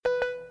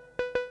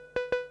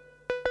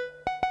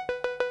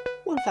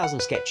1000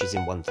 sketches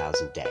in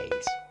 1000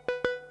 days.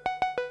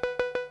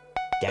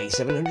 Day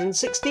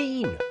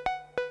 716.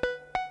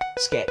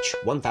 Sketch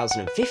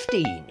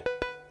 1015.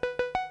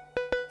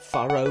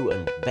 Furrow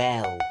and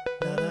Bell.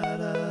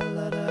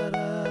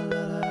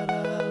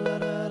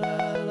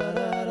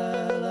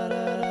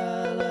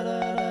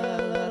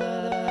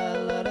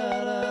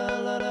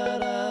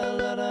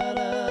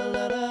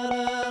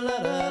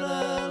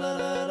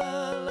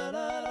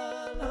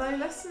 Hello,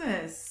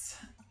 listeners.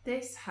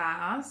 This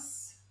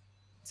has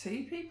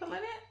 2 people in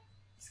it.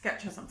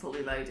 Sketch hasn't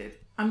fully loaded.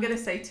 I'm going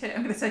to say 2.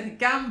 I'm going to take a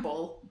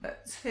gamble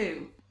at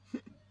 2.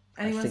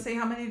 Anyone see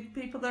how many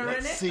people there are in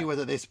it? Let's see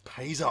whether this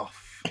pays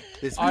off.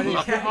 This Are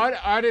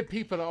they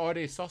people or are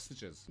they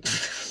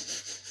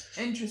sausages?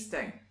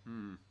 Interesting.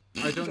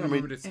 I don't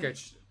remember the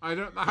sketch. I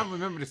haven't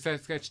remembered the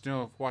sketch to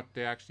know what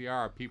they actually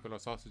are, people or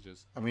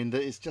sausages. I mean,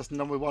 it's just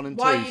number 1 and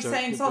 2. Why are you so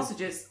saying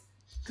sausages?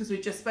 Because we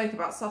just spoke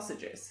about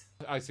sausages.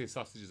 I say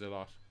sausages a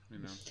lot, you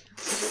know.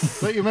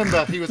 But you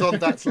remember, he was on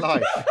That's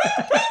Life.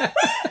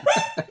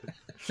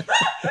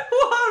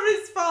 What a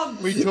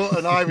response! We taught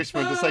an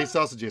Irishman to say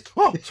sausages.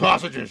 Oh,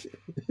 sausages!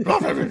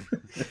 Sausages!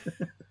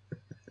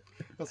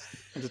 That's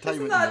entertainment.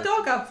 Isn't that a isn't it?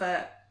 dog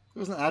advert? It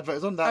wasn't an advert, it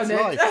was on That's Oh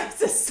no, Life.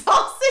 it's a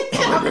sausage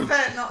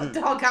advert, not a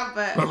dog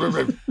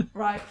advert.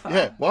 Right, fine.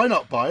 Yeah, why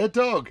not buy a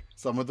dog?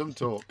 Some of them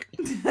talk.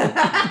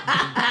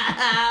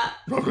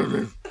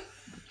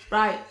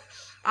 Right,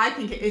 I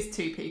think it is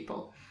 2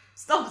 people.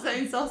 Stop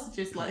saying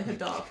sausages like a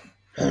dog.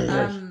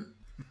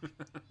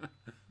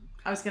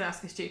 I was going to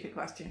ask a stupid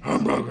question.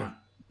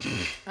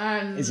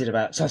 Is it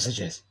about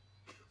sausages?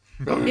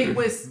 It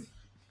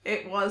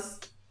was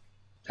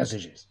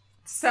Sausages.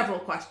 several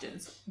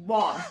questions.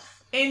 1,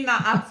 in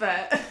that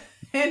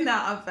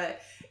advert,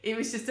 it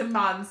was just a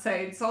man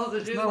saying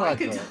sausages no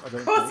like a advert, I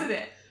dog, don't wasn't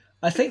it?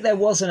 I think there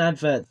was an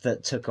advert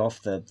that took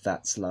off the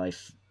That's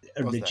Life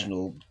there?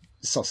 original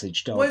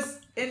sausage dog. Was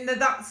in the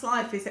That's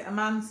Life, is it a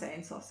man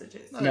saying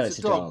sausages? No, it's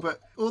a dog, but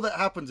all that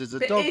happens is a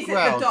But dog is it the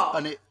growls dog?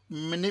 and it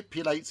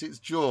manipulates its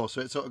jaw,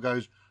 so it sort of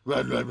goes,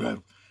 run, run,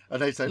 run.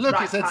 And they say, look,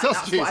 Right, it said fine, that's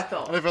sausages. what I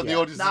thought. And everyone in the Yeah.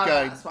 audience No, is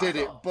going, that's what I did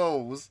it, thought.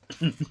 balls.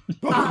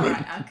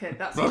 Alright, okay,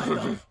 that's what I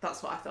thought.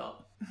 That's what I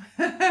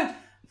thought.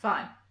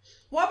 Fine.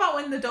 What about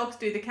when the dogs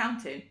do the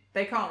counting?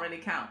 They can't really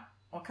count,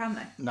 or can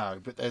they? No,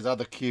 but there's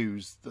other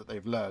cues that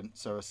they've learnt,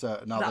 so a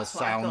certain other That's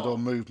what I sound thought. or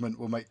movement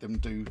will make them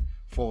do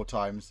 4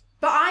 times.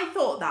 But I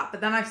thought that, but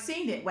then I've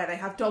seen it where they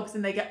have dogs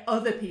and they get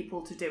other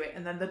people to do it,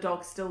 and then the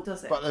dog still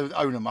does it. But the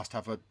owner must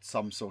have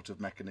some sort of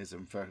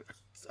mechanism for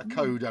a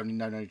code only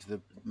known only to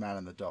the man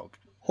and the dog.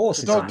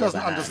 Horses. The dog on the doesn't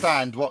other hand.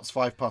 understand what's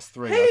 5 past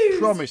 3. I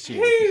promise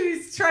you.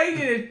 Who's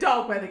training a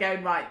dog where they're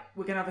going, right,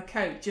 we're going to have a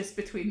code just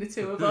between the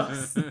 2 of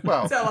us?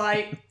 Well, So,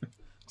 like,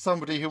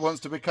 somebody who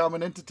wants to become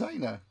an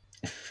entertainer.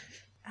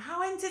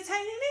 how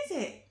entertaining is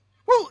it?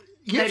 Well,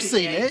 you've Maybe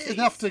seen the it 80s.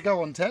 enough to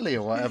go on telly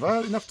or whatever,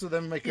 enough to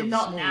then make a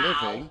Not small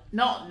now. living.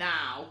 Not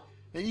now.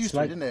 It used It's to,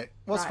 like- didn't it?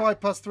 What's Right. 5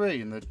 past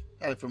 3? And the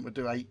elephant would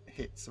do 8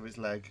 hits of his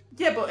leg.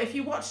 Yeah, but if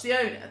you watch the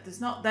owner,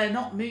 they're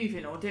not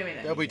moving or doing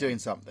anything. They'll be doing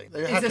something.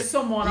 They Is have there to-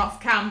 someone off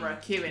camera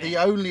queuing The it?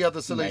 only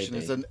other solution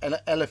Maybe. is an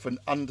elephant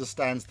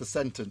understands the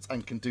sentence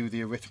and can do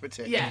the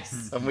arithmetic.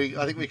 Yes. And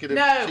I think we could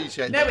No,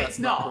 appreciate no, that it's that's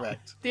not.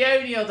 correct. The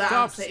only other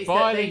Stop answer is that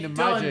spoiling the they've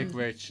magic, done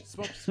Rich.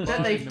 Stop that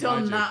spoiling they've the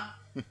done magic.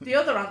 that. The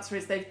other answer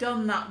is they've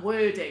done that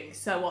wording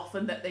so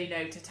often that they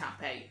know to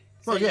tap 8.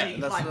 So Well, yeah, you,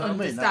 that's like, what I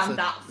mean. understand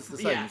that. It's the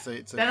same. Yeah. So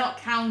it's They're not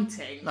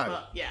counting, No,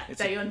 but yeah, it's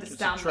they a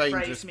understand trained the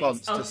phrase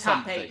response means, to tap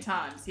something. 8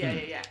 times. Yeah,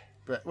 yeah.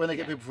 But when they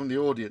get Yeah. people from the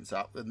audience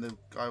up, then the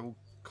guy will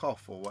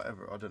cough or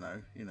whatever. I don't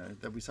know.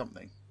 There'll be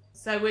something.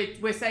 So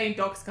we're saying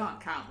dogs can't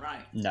count,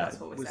 right? No. That's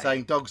what We're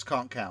saying dogs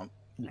can't count.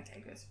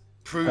 Okay, good.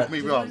 Prove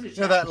me Just wrong. wanted to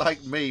You know check. that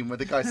like meme where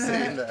the guy's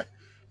sitting there.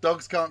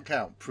 Dogs can't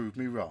count. Prove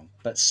me wrong.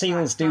 But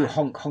seals do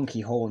Fine. honk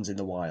honky horns in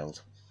the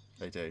wild.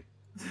 They do.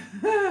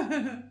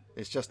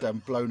 It's just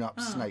blown up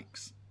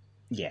snakes.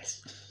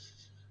 Yes.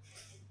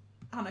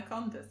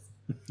 Anacondas.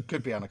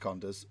 Could be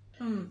anacondas.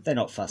 They're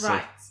not fussy.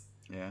 Right,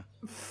 Yeah.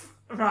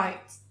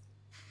 right.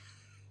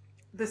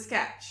 The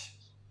sketch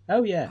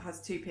Oh, yeah.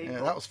 has 2 people.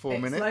 Yeah, that was 4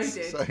 It's minutes.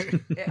 Loaded. So.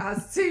 It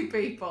has 2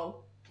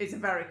 people. It's a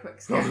very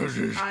quick sketch.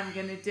 I'm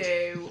going to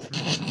do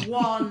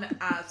 1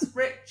 as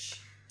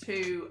Rich,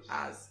 2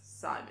 as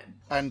Simon.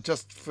 And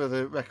just for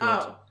the record,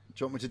 Oh. do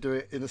you want me to do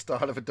it in the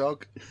style of a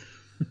dog?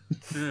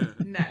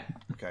 No.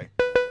 Okay.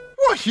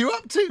 What are you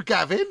up to,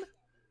 Gavin?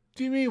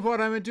 Do you mean what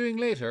I'm doing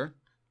later?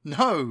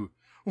 No.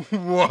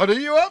 What are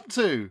you up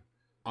to?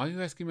 Are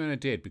you asking me on a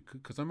date?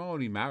 Because I'm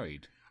already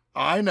married.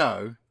 I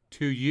know.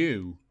 To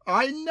you.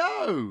 I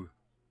know.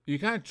 You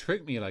can't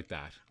trick me like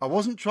that. I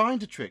wasn't trying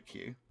to trick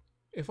you.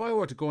 If I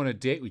were to go on a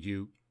date with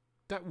you,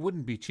 that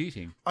wouldn't be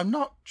cheating. I'm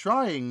not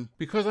trying.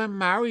 Because I'm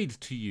married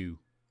to you.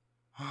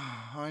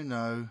 I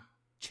know.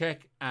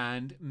 Check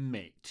and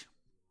mate.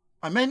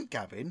 I meant,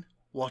 Gavin,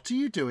 what are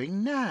you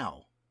doing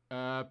now?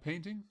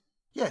 Painting?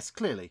 Yes,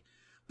 clearly.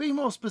 Be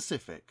more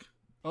specific.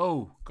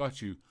 Oh,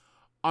 got you.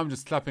 I'm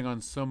just slapping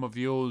on some of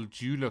the old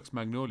Dulux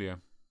Magnolia.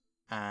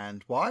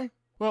 And why?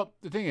 Well,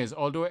 the thing is,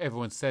 although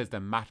everyone says that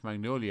Matte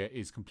Magnolia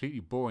is completely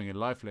boring and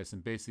lifeless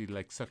and basically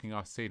like sucking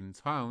off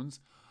Satan's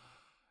hounds,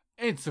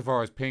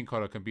 insofar as paint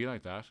colour can be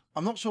like that.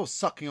 I'm not sure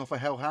sucking off a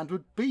hellhound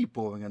would be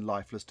boring and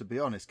lifeless, to be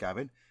honest,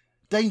 Gavin.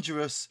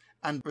 Dangerous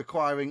and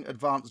requiring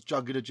advanced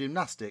jugular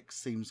gymnastics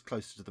seems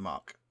closer to the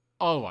mark.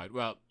 All right,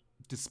 well,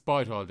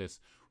 despite all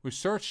this,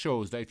 research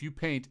shows that if you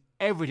paint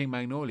everything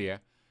Magnolia,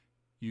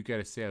 you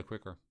get a sale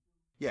quicker.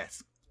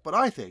 Yes, but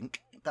I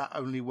think that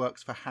only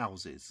works for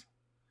houses.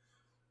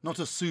 Not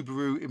a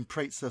Subaru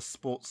Impreza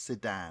sports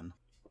sedan.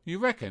 You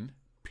reckon?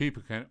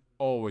 People can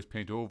always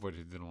paint over it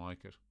if they don't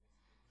like it.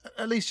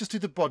 At least just do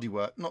the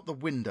bodywork, not the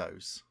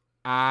windows.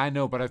 I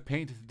know, but I've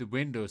painted the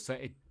windows so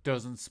it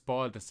doesn't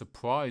spoil the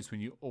surprise when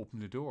you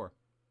open the door.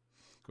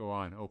 Go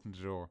on, open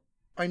the door.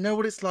 I know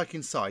what it's like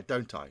inside,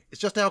 don't I?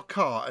 It's just our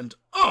car and...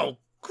 Oh,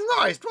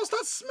 Christ, what's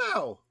that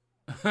smell?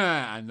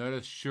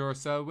 Another sure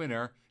sell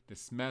winner, the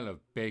smell of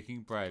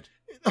baking bread.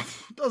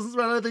 It doesn't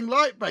smell anything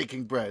like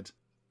baking bread.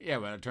 Yeah,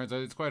 well, it turns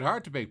out it's quite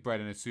hard to bake bread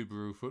in a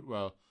Subaru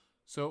footwell.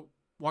 So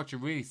what you're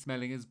really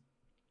smelling is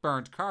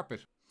burnt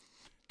carpet.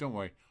 Don't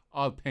worry,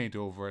 I'll paint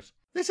over it.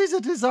 This is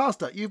a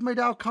disaster. You've made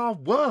our car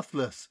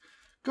worthless.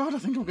 God, I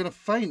think I'm going to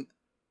faint.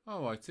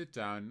 Oh, I'd sit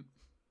down.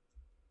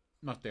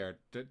 Not there.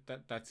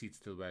 That seat's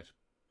still wet.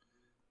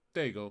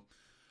 There you go.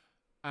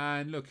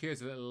 And look,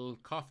 here's a little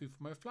coffee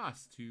from my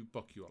flask to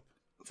buck you up.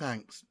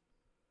 Thanks.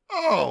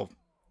 Oh,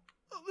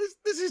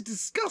 this is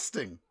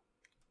disgusting.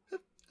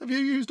 Have you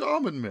used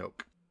almond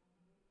milk?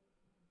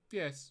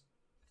 Yes.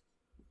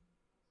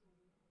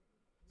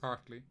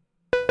 Partly.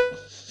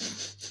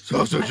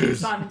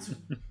 Sausages.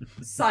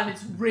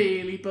 Simon's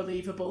really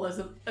believable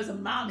as a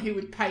man who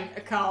would paint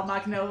a car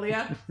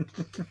Magnolia.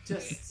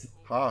 Just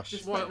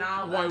harsh.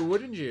 Why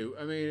wouldn't you?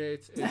 I mean,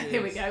 it's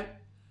here we go.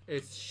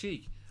 It's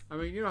chic. I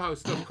mean, you know how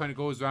stuff kind of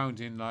goes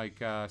around in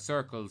like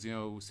circles. You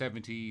know,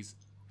 70s,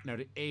 now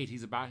the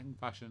 80s are back in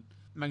fashion.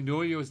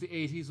 Magnolia was the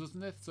 80s,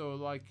 wasn't it? So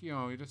like, you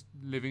know, you're just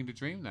living the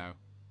dream now.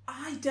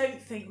 I don't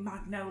think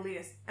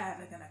Magnolia's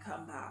ever going to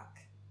come back.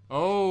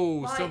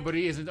 Oh,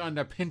 somebody isn't on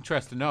their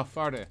Pinterest enough,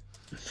 are they?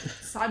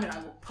 Simon, I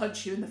will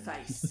punch you in the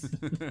face.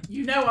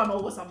 You know I'm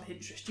always on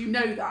Pinterest. You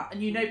know that.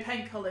 And you know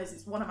paint colours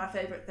is one of my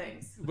favourite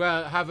things.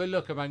 Well, have a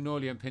look at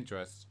Magnolia on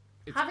Pinterest.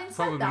 It's Having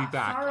probably said that,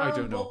 back. I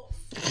don't know.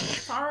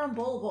 Farrow and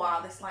Bulbo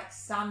are this like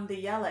sandy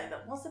yellow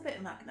that was a bit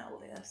of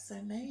Magnolia, so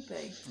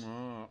maybe.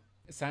 Oh,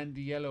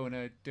 sandy yellow and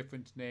a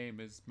different name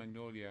is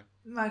Magnolia.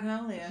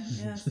 Magnolia,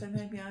 yeah, so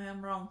maybe I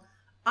am wrong.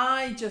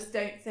 I just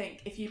don't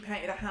think if you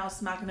painted a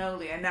house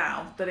Magnolia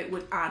now that it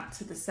would add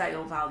to the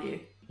sale value.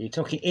 Are you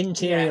talking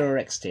interior or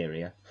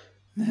exterior?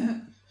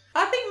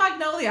 I think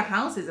Magnolia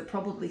houses are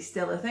probably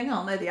still a thing,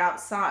 aren't they? The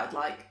outside,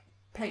 like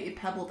painted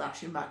pebble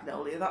dash in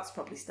Magnolia, that's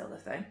probably still a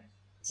thing.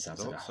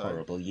 Sounds like a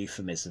horrible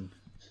euphemism.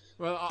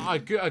 Well, I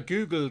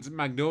googled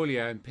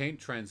Magnolia and paint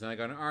trends and I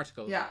got an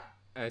article. Yeah.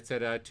 It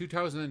said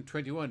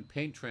 2021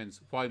 paint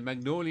trends while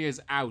Magnolia is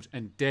out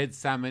and Dead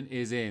Salmon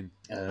is in.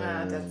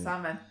 Dead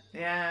salmon,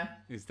 yeah.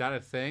 Is that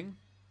a thing?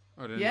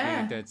 Or did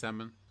Yeah. it Dead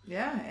Salmon?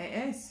 Yeah,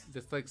 it is.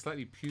 It's like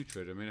slightly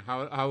putrid. I mean,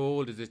 how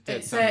old is this Dead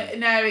It's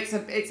Salmon?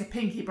 it's a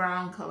pinky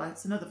brown colour.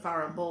 It's another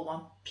Farrow and Bull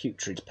one.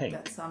 Putrid pink.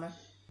 Dead salmon.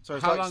 So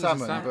it's like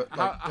salmon, but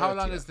like how long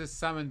dirtier. has this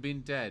salmon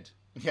been dead?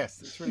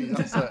 Yes, it's really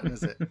uncertain,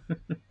 is it?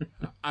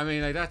 I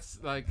mean, like that's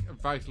like a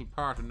vital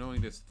part of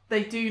knowing this.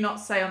 They do not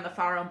say on the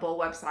Farrow and Bull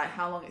website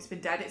how long it's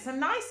been dead. It's a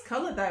nice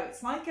colour though.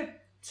 It's like a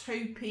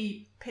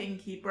taupey,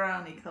 pinky,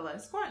 browny colour.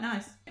 It's quite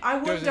nice. I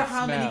wonder Doesn't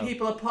how smell. many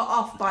people are put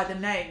off by the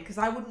name because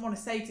I wouldn't want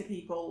to say to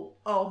people,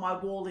 "Oh, my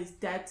wall is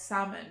Dead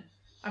Salmon."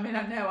 I mean,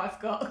 I know I've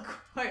got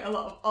quite a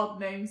lot of odd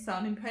names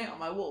sounding paint on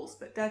my walls,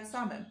 but Dead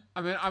Salmon.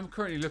 I mean, I'm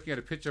currently looking at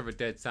a picture of a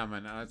dead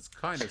salmon, and it's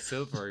kind of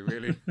silvery,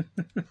 really.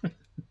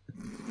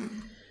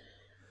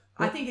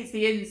 I think it's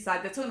the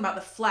inside. They're talking about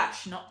the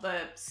flesh, not the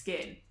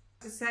skin.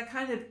 It's that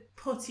kind of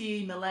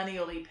putty,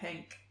 millennial-y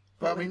pink.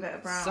 But I with a mean, bit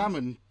of brown.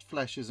 salmon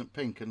flesh isn't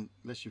pink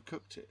unless you've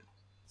cooked it.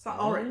 It's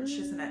like orange,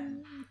 isn't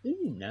it?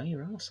 Ooh, now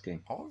you're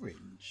asking.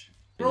 Orange.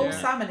 Raw Yeah.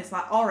 salmon is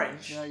like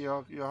orange. Yeah,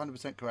 you're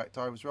 100% correct.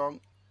 I was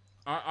wrong.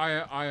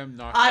 I am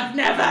not. I've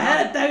never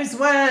heard those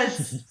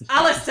words.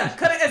 Alistair,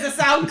 cut it as a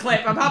sound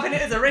clip. I'm having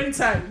it as a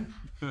ringtone.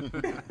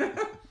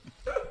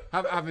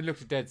 Having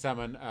looked at dead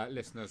salmon,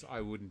 listeners, I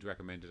wouldn't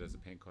recommend it as a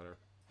paint colour.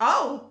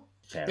 Oh.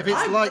 Fair If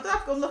enough. it's like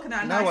I've gone looking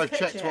at a now nice I've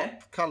picture checked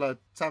what colour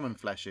salmon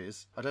flesh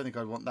is, I don't think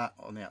I'd want that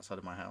on the outside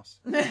of my house.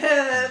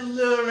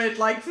 Lurid,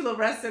 like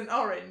fluorescent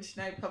orange.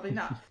 No, probably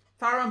not.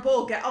 Farrow and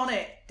Bull, get on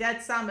it.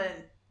 Dead salmon,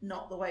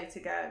 not the way to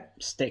go.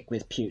 Stick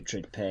with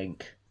putrid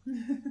pink.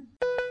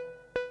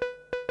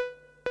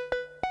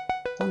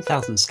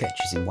 1000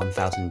 Sketches in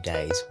 1000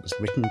 Days was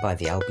written by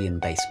the Albion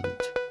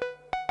Basement.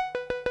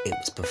 It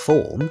was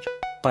performed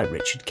by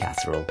Richard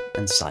Catherall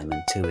and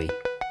Simon Toohey.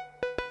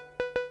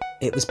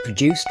 It was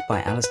produced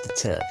by Alistair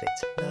Turvitt.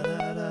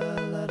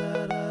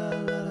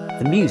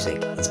 The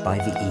music is by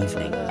The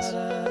Evenings.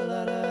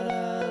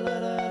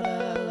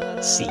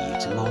 See you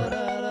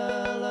tomorrow.